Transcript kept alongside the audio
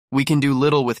We can do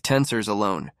little with tensors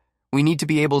alone. We need to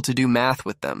be able to do math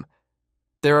with them.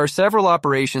 There are several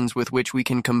operations with which we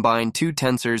can combine two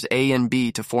tensors A and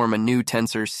B to form a new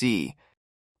tensor C.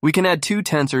 We can add two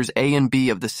tensors A and B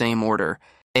of the same order.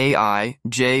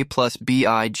 Aij plus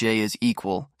Bij is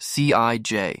equal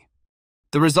Cij.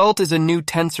 The result is a new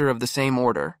tensor of the same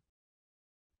order.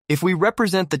 If we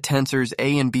represent the tensors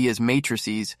A and B as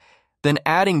matrices, then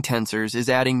adding tensors is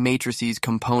adding matrices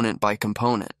component by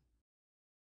component.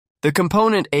 The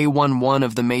component A11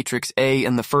 of the matrix A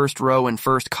in the first row and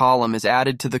first column is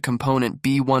added to the component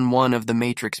B11 of the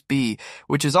matrix B,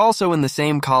 which is also in the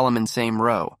same column and same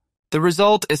row. The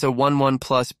result is a 11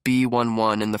 plus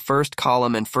B11 in the first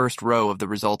column and first row of the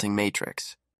resulting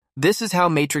matrix. This is how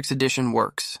matrix addition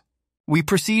works. We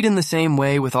proceed in the same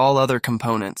way with all other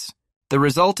components. The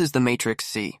result is the matrix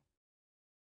C.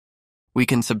 We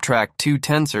can subtract two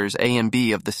tensors A and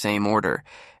B of the same order.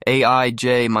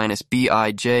 Aij minus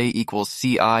Bij equals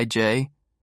Cij.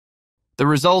 The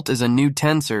result is a new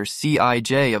tensor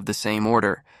Cij of the same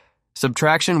order.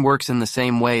 Subtraction works in the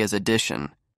same way as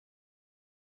addition.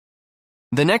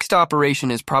 The next operation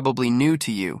is probably new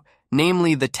to you,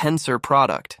 namely the tensor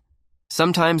product.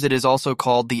 Sometimes it is also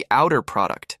called the outer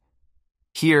product.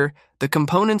 Here, the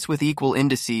components with equal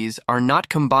indices are not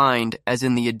combined as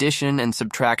in the addition and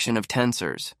subtraction of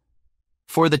tensors.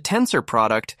 For the tensor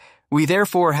product, we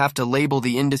therefore have to label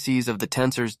the indices of the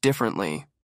tensors differently.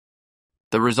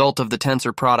 The result of the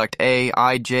tensor product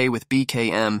Aij with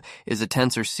Bkm is a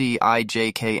tensor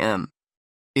Cijkm.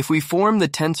 If we form the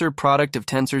tensor product of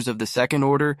tensors of the second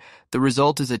order, the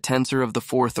result is a tensor of the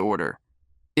fourth order.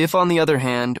 If, on the other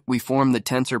hand, we form the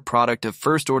tensor product of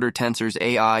first-order tensors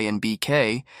Ai and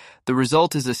Bk, the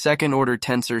result is a second-order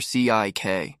tensor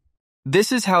Cik.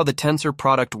 This is how the tensor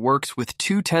product works with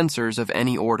two tensors of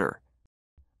any order.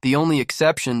 The only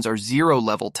exceptions are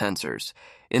zero-level tensors.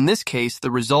 In this case,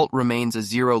 the result remains a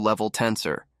zero-level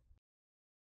tensor.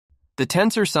 The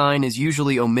tensor sign is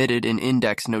usually omitted in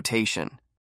index notation.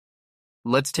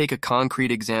 Let's take a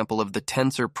concrete example of the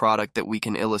tensor product that we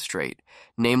can illustrate,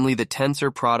 namely the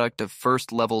tensor product of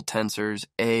first-level tensors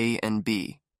A and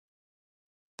B.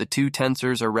 The two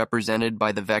tensors are represented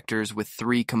by the vectors with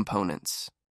three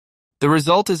components. The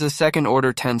result is a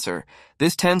second-order tensor.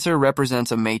 This tensor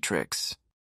represents a matrix.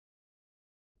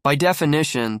 By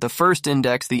definition, the first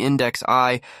index, the index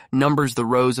I, numbers the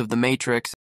rows of the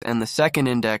matrix, and the second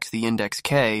index, the index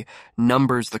K,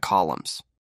 numbers the columns.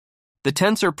 The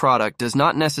tensor product does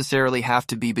not necessarily have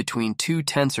to be between two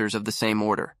tensors of the same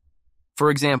order. For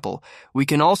example, we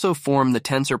can also form the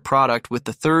tensor product with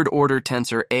the third-order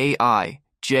tensor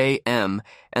Aij(m)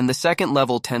 and the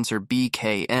second-level tensor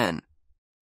Bkn.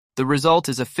 The result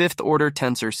is a fifth-order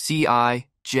tensor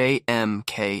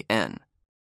Cijmkn.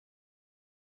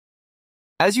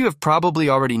 As you have probably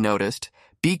already noticed,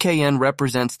 Bkn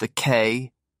represents the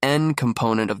Kn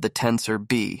component of the tensor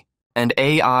B, and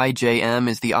Aijm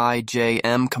is the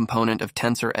Ijm component of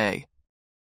tensor A.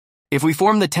 If we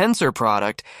form the tensor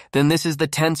product, then this is the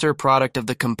tensor product of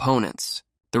the components.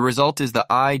 The result is the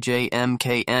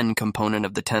Ijmkn component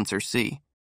of the tensor C.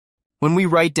 When we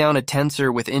write down a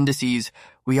tensor with indices,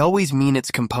 we always mean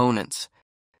its components.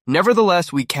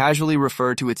 Nevertheless, we casually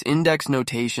refer to its index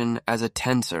notation as a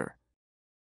tensor.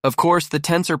 Of course, the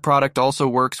tensor product also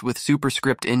works with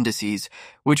superscript indices,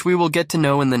 which we will get to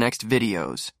know in the next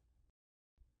videos.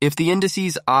 If the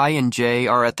indices I and j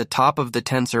are at the top of the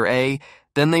tensor A,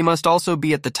 then they must also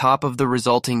be at the top of the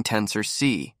resulting tensor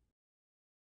C.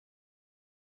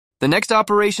 The next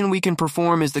operation we can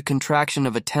perform is the contraction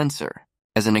of a tensor.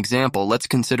 As an example, let's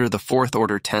consider the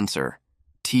fourth-order tensor,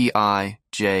 Tijmk.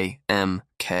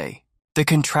 The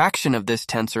contraction of this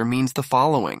tensor means the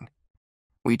following.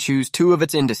 We choose two of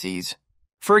its indices,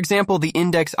 for example, the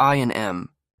index I and m.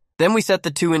 Then we set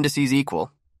the two indices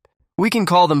equal. We can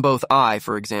call them both I,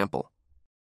 for example.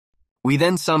 We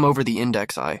then sum over the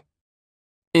index I.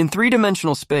 In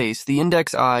three-dimensional space, the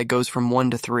index I goes from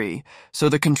 1 to 3, so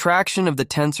the contraction of the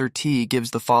tensor T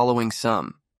gives the following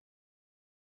sum.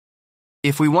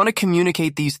 If we want to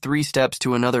communicate these three steps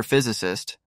to another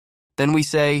physicist, then we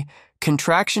say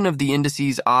contraction of the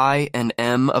indices I and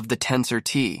m of the tensor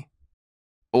T,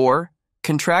 or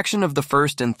contraction of the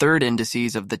first and third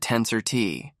indices of the tensor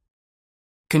T.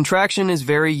 Contraction is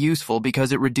very useful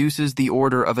because it reduces the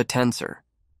order of a tensor.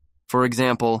 For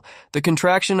example, the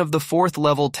contraction of the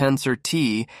fourth-level tensor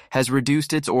T has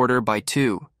reduced its order by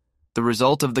 2. The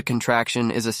result of the contraction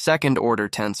is a second-order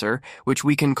tensor, which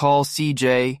we can call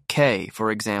Cjk, for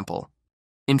example.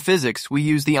 In physics, we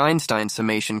use the Einstein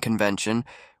summation convention,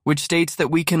 which states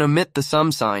that we can omit the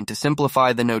sum sign to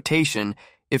simplify the notation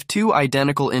if two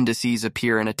identical indices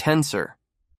appear in a tensor.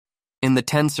 in the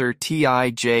tensor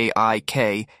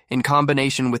Tijk in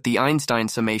combination with the Einstein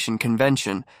summation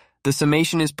convention, the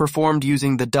summation is performed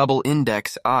using the double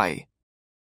index I.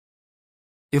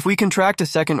 If we contract a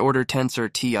second-order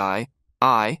tensor Ti,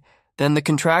 I, then the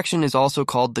contraction is also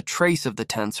called the trace of the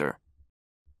tensor.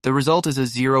 The result is a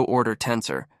zero-order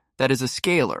tensor, that is a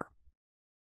scalar.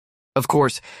 Of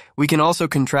course, we can also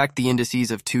contract the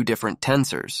indices of two different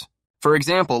tensors. For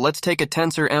example, let's take a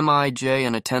tensor Mij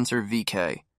and a tensor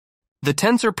Vk. The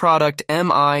tensor product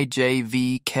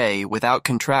Mijvk without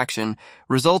contraction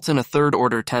results in a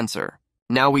third-order tensor.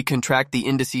 Now we contract the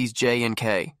indices j and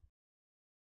k.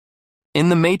 In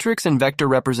the matrix and vector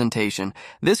representation,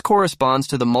 this corresponds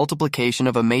to the multiplication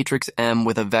of a matrix M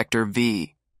with a vector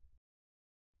V.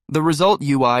 The result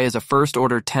Ui is a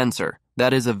first-order tensor,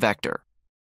 that is a vector.